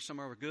spirit beings. Some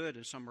are good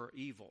and some are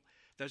evil.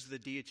 Those are the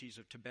deities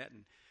of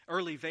Tibetan.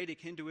 Early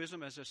Vedic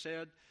Hinduism, as I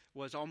said,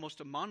 was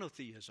almost a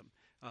monotheism.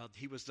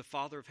 He was the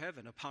father of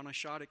heaven.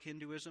 Upanishadic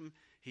Hinduism,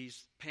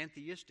 he's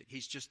pantheistic.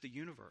 He's just the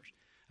universe.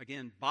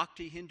 Again,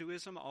 Bhakti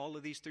Hinduism, all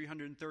of these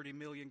 330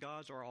 million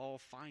gods are all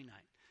finite.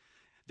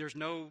 There's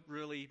no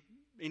really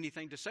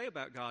anything to say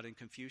about God in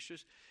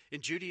Confucius.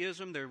 In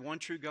Judaism, the one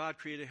true God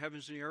created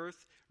heavens and the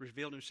earth,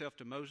 revealed himself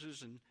to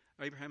Moses and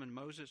Abraham and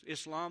Moses.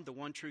 Islam, the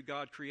one true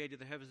God created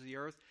the heavens and the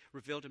earth,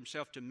 revealed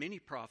himself to many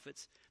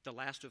prophets, the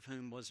last of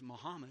whom was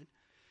Muhammad.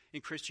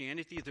 In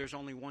Christianity, there's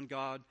only one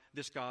God.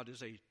 This God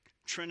is a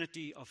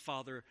trinity of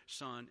Father,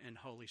 Son, and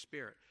Holy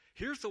Spirit.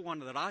 Here's the one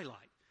that I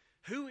like.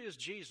 Who is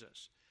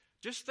Jesus?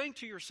 Just think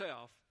to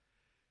yourself,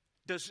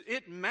 does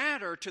it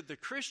matter to the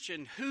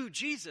Christian who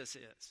Jesus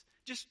is?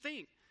 Just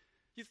think.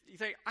 You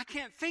think, I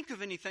can't think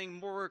of anything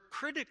more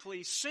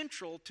critically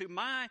central to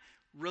my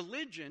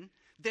religion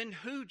than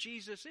who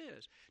Jesus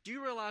is. Do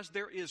you realize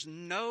there is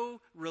no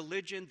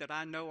religion that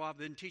I know of? I've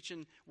been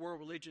teaching world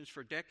religions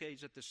for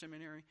decades at the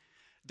seminary.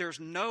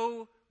 There's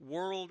no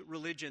world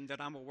religion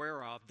that I'm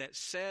aware of that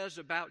says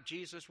about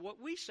Jesus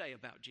what we say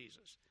about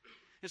Jesus.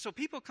 And so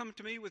people come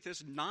to me with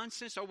this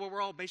nonsense, oh, well,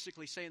 we're all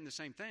basically saying the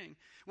same thing,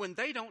 when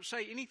they don't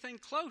say anything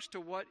close to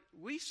what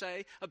we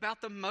say about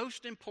the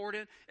most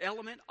important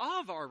element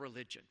of our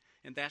religion,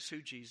 and that's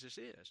who Jesus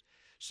is.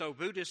 So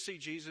Buddhists see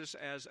Jesus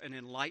as an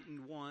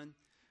enlightened one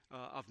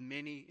of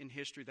many in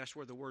history. That's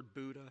where the word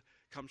Buddha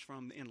comes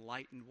from, the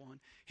enlightened one.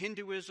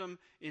 Hinduism,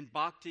 in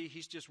Bhakti,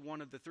 he's just one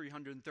of the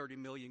 330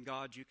 million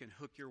gods you can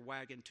hook your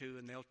wagon to,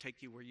 and they'll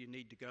take you where you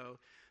need to go.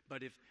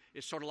 But if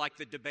it's sort of like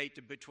the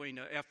debate between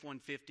a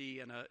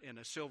F-150 and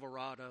a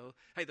Silverado.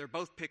 Hey, they're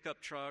both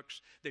pickup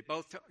trucks. They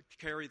both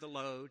carry the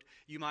load.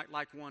 You might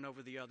like one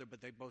over the other,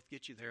 but they both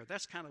get you there.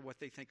 That's kind of what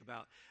they think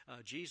about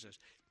Jesus.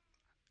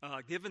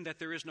 Given that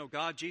there is no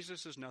God,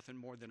 Jesus is nothing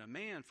more than a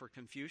man for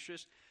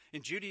Confucius.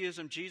 In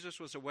Judaism, Jesus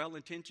was a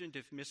well-intentioned,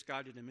 if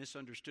misguided and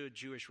misunderstood,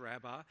 Jewish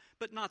rabbi,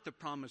 but not the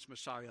promised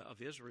Messiah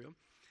of Israel.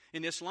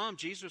 In Islam,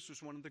 Jesus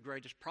was one of the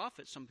greatest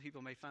prophets. Some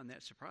people may find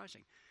that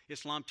surprising.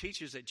 Islam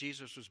teaches that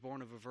Jesus was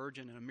born of a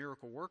virgin and a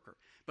miracle worker,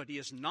 but he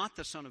is not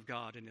the Son of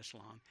God in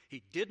Islam.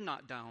 He did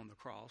not die on the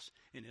cross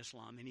in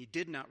Islam, and he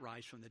did not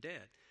rise from the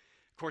dead.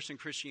 Of course, in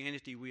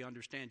Christianity, we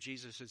understand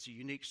Jesus as the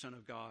unique Son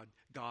of God,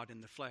 God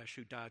in the flesh,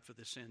 who died for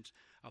the sins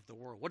of the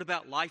world. What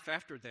about life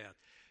after death?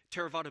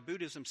 Theravada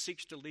Buddhism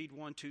seeks to lead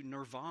one to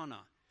nirvana,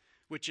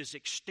 which is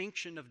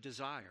extinction of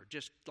desire,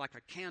 just like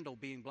a candle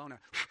being blown out.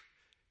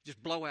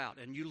 Just blow out,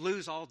 and you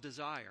lose all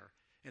desire,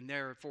 and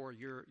therefore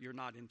you're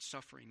not in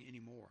suffering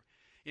anymore.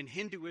 In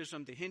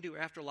Hinduism, the Hindu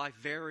afterlife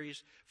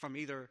varies from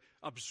either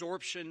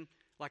absorption,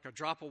 like a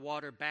drop of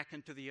water, back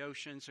into the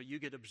ocean, so you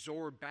get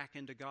absorbed back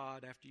into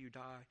God after you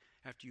die,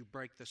 after you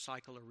break the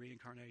cycle of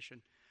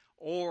reincarnation,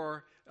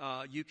 or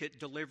you get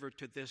delivered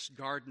to this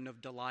garden of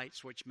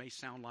delights, which may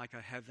sound like a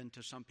heaven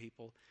to some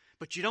people,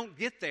 but you don't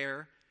get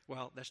there.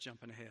 Well, that's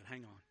jumping ahead.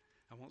 Hang on.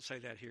 I won't say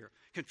that here.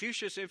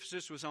 Confucius'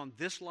 emphasis was on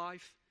this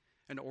life,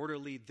 in order to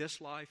lead this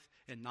life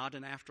and not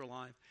an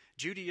afterlife.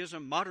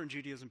 Judaism, modern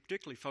Judaism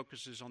particularly,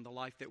 focuses on the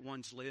life that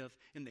ones live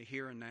in the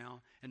here and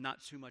now, and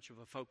not too much of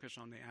a focus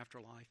on the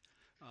afterlife.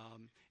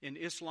 In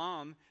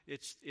Islam,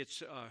 it's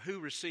who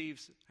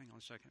receives, hang on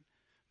a second,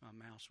 my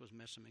mouse was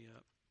messing me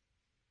up.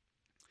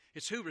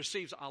 It's who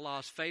receives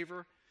Allah's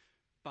favor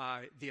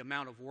by the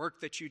amount of work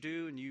that you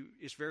do, and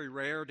it's very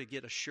rare to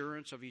get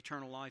assurance of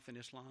eternal life in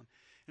Islam.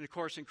 And of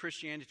course, in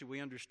Christianity, we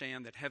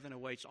understand that heaven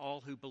awaits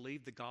all who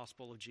believe the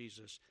gospel of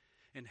Jesus,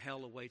 and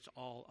hell awaits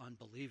all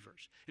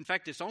unbelievers. In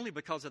fact, it's only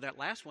because of that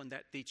last one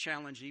that the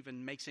challenge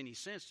even makes any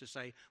sense to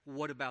say,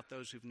 what about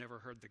those who've never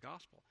heard the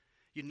gospel?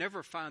 You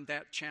never find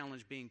that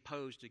challenge being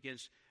posed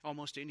against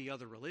almost any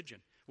other religion.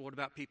 What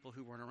about people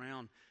who weren't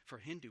around for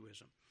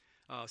Hinduism?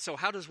 So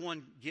how does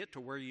one get to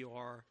where you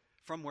are,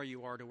 from where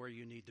you are to where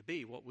you need to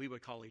be, what we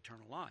would call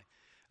eternal life?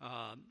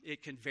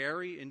 It can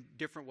vary in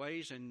different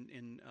ways.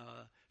 In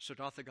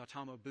Siddhartha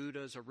Gautama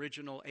Buddha's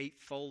original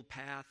eightfold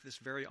path, this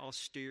very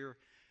austere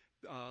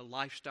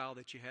lifestyle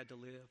that you had to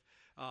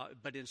live.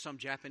 But in some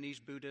Japanese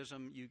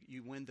Buddhism,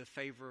 you win the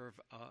favor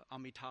of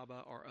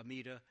Amitabha or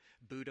Amida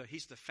Buddha.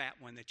 He's the fat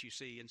one that you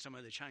see in some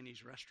of the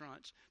Chinese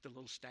restaurants, the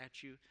little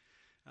statue.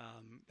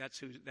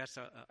 That's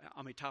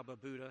Amitabha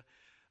Buddha.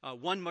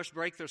 One must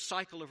break the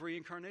cycle of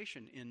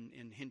reincarnation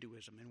in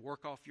Hinduism and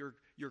work off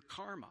your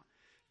karma.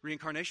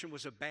 Reincarnation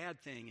was a bad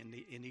thing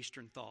in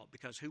Eastern thought,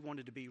 because who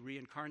wanted to be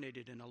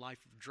reincarnated in a life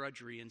of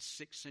drudgery in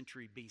 6th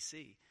century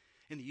BC?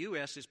 In the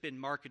U.S., it's been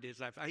marketed as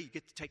like, you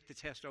get to take the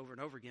test over and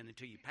over again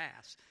until you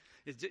pass.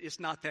 It's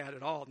not that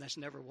at all, and that's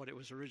never what it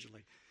was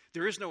originally.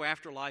 There is no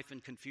afterlife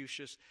in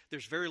Confucius.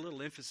 There's very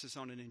little emphasis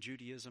on it in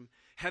Judaism.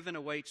 Heaven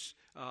awaits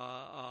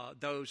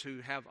those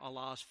who have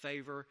Allah's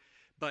favor.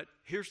 But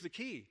here's the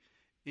key.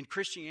 In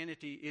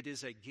Christianity, it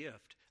is a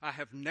gift. I've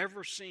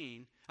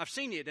seen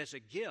it as a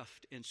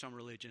gift in some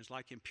religions,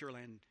 like in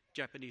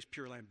Japanese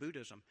Pure Land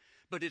Buddhism.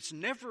 But it's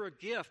never a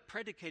gift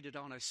predicated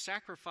on a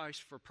sacrifice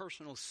for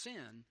personal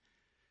sin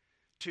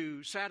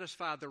to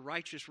satisfy the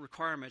righteous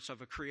requirements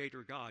of a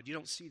creator God. You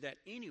don't see that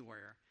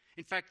anywhere.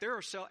 In fact, there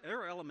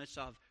are elements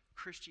of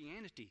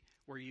Christianity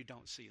where you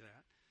don't see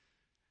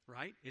that,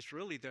 right? It's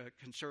really the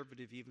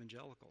conservative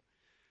evangelical.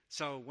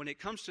 So when it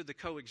comes to the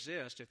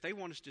coexist, if they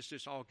want us to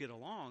just all get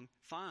along,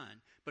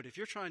 fine. But if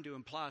you're trying to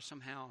imply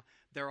somehow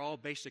they're all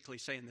basically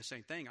saying the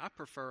same thing, I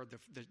prefer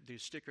the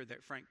sticker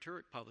that Frank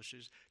Turek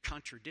publishes,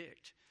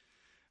 contradict,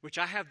 which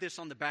I have this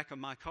on the back of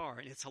my car,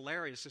 and it's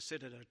hilarious to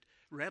sit at a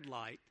red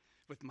light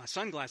with my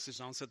sunglasses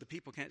on so the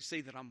people can't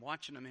see that I'm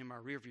watching them in my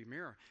rearview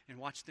mirror, and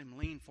watch them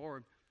lean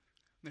forward.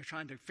 They're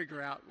trying to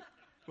figure out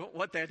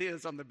what that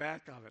is on the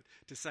back of it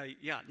to say,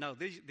 yeah, no,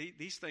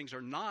 these things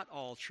are not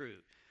all true.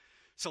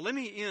 So let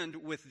me end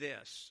with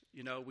this.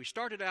 We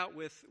started out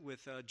with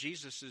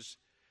Jesus'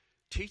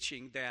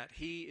 teaching that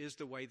he is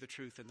the way, the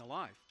truth, and the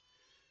life.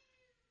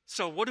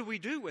 So what do we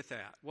do with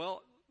that?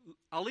 Well,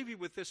 I'll leave you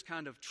with this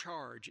kind of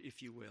charge,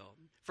 if you will.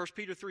 1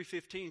 Peter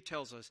 3:15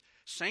 tells us,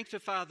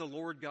 sanctify the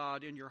Lord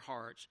God in your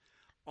hearts.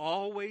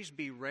 Always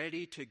be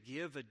ready to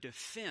give a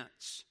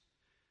defense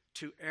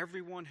to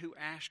everyone who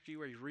asks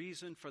you a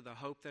reason for the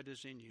hope that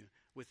is in you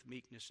with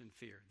meekness and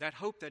fear. That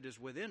hope that is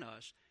within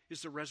us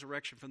is the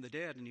resurrection from the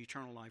dead and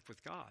eternal life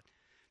with God.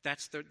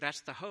 That's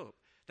the hope.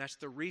 That's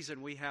the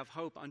reason we have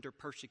hope under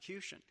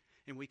persecution.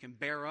 And we can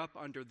bear up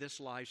under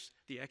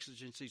the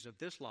exigencies of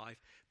this life,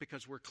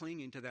 because we're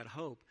clinging to that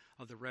hope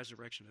of the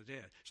resurrection of the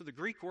dead. So the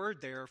Greek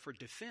word there for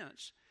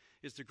defense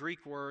is the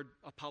Greek word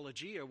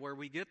apologia, where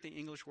we get the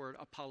English word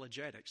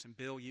apologetics. And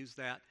Bill used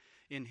that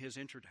in his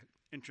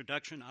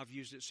introduction. I've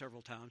used it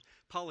several times.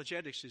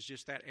 Apologetics is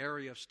just that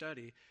area of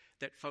study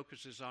that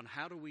focuses on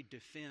how do we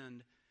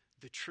defend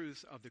the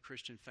truth of the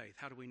Christian faith.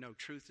 How do we know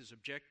truth is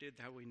objective?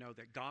 How do we know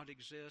that God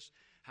exists?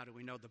 How do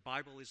we know the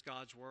Bible is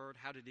God's Word?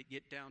 How did it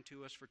get down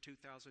to us for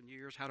 2,000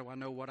 years? How do I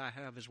know what I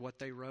have is what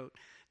they wrote?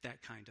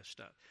 That kind of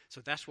stuff. So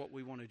that's what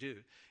we want to do.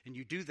 And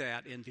you do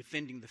that in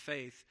Defending the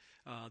Faith,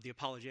 the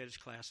apologetics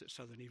class at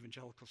Southern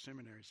Evangelical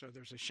Seminary. So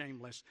there's a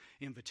shameless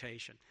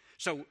invitation.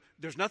 So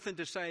there's nothing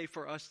to say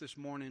for us this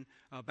morning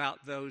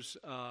about those,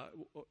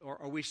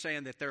 or are we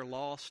saying that they're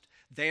lost?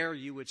 There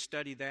you would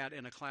study that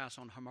in a class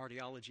on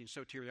hamartiology and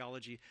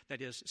soteriology, that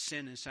is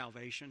sin and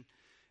salvation.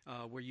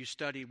 Where you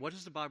study what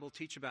does the Bible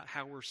teach about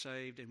how we're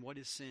saved and what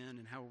is sin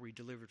and how are we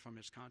delivered from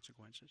its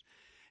consequences.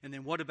 And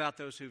then what about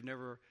those who've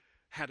never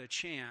had a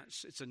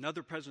chance? It's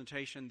another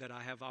presentation that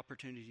I have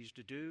opportunities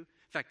to do.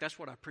 In fact, that's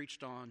what I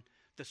preached on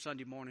the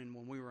Sunday morning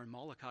when we were in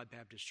Molokai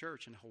Baptist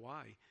Church in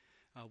Hawaii,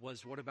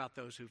 was what about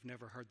those who've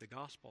never heard the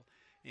gospel?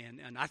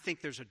 And I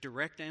think there's a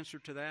direct answer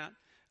to that.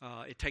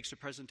 It takes a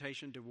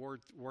presentation to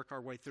work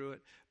our way through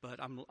it,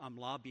 but I'm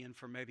lobbying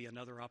for maybe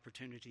another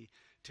opportunity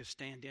to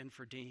stand in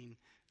for Dean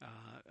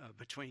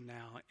between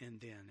now and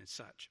then and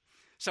such.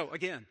 So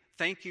again,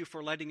 thank you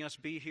for letting us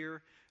be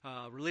here.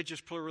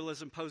 Religious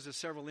pluralism poses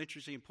several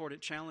interesting,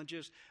 important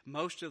challenges.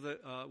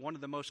 One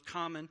of the most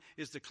common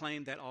is the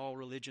claim that all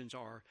religions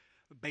are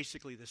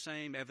basically the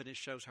same. Evidence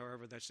shows,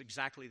 however, that's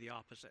exactly the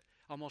opposite.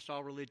 Almost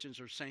all religions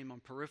are the same on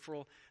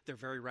peripheral. They're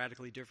very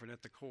radically different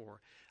at the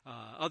core.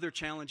 Other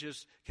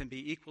challenges can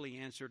be equally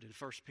answered, and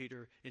 1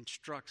 Peter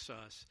instructs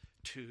us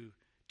to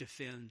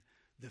defend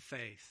the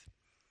faith.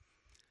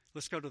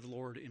 Let's go to the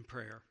Lord in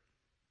prayer.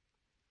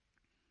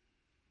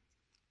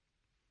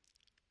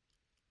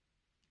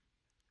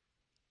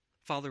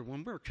 Father,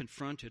 when we're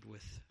confronted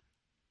with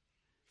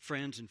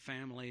friends and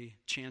family,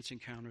 chance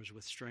encounters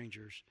with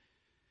strangers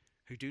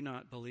who do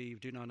not believe,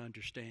 do not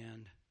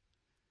understand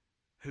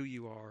who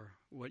you are,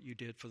 what you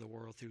did for the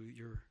world through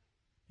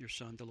your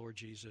Son, the Lord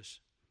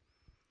Jesus,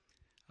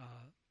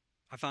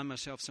 I find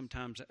myself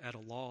sometimes at a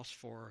loss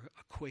for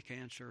a quick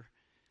answer.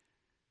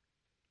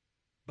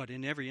 But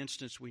in every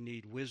instance, we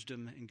need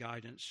wisdom and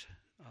guidance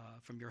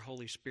from your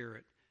Holy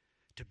Spirit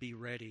to be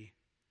ready,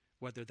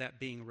 whether that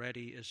being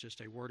ready is just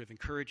a word of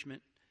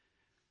encouragement,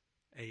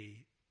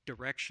 a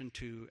direction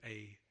to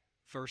a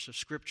verse of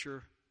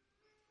Scripture,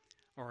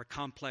 or a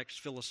complex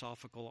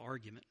philosophical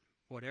argument.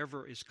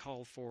 Whatever is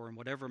called for and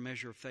whatever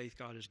measure of faith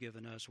God has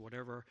given us,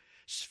 whatever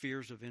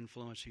spheres of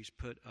influence He's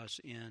put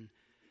us in,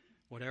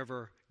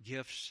 whatever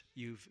gifts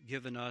you've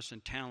given us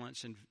and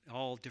talents in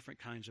all different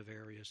kinds of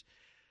areas,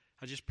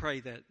 I just pray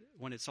that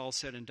when it's all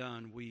said and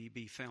done, we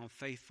be found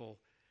faithful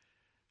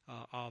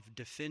of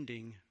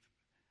defending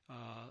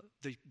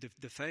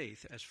the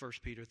faith, as 1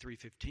 Peter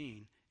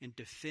 3:15, and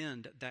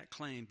defend that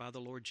claim by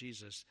the Lord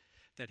Jesus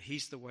that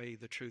He's the way,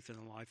 the truth, and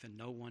the life, and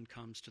no one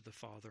comes to the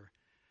Father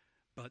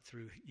but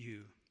through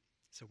you.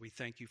 So we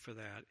thank you for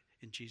that.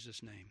 In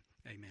Jesus' name,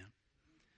 amen.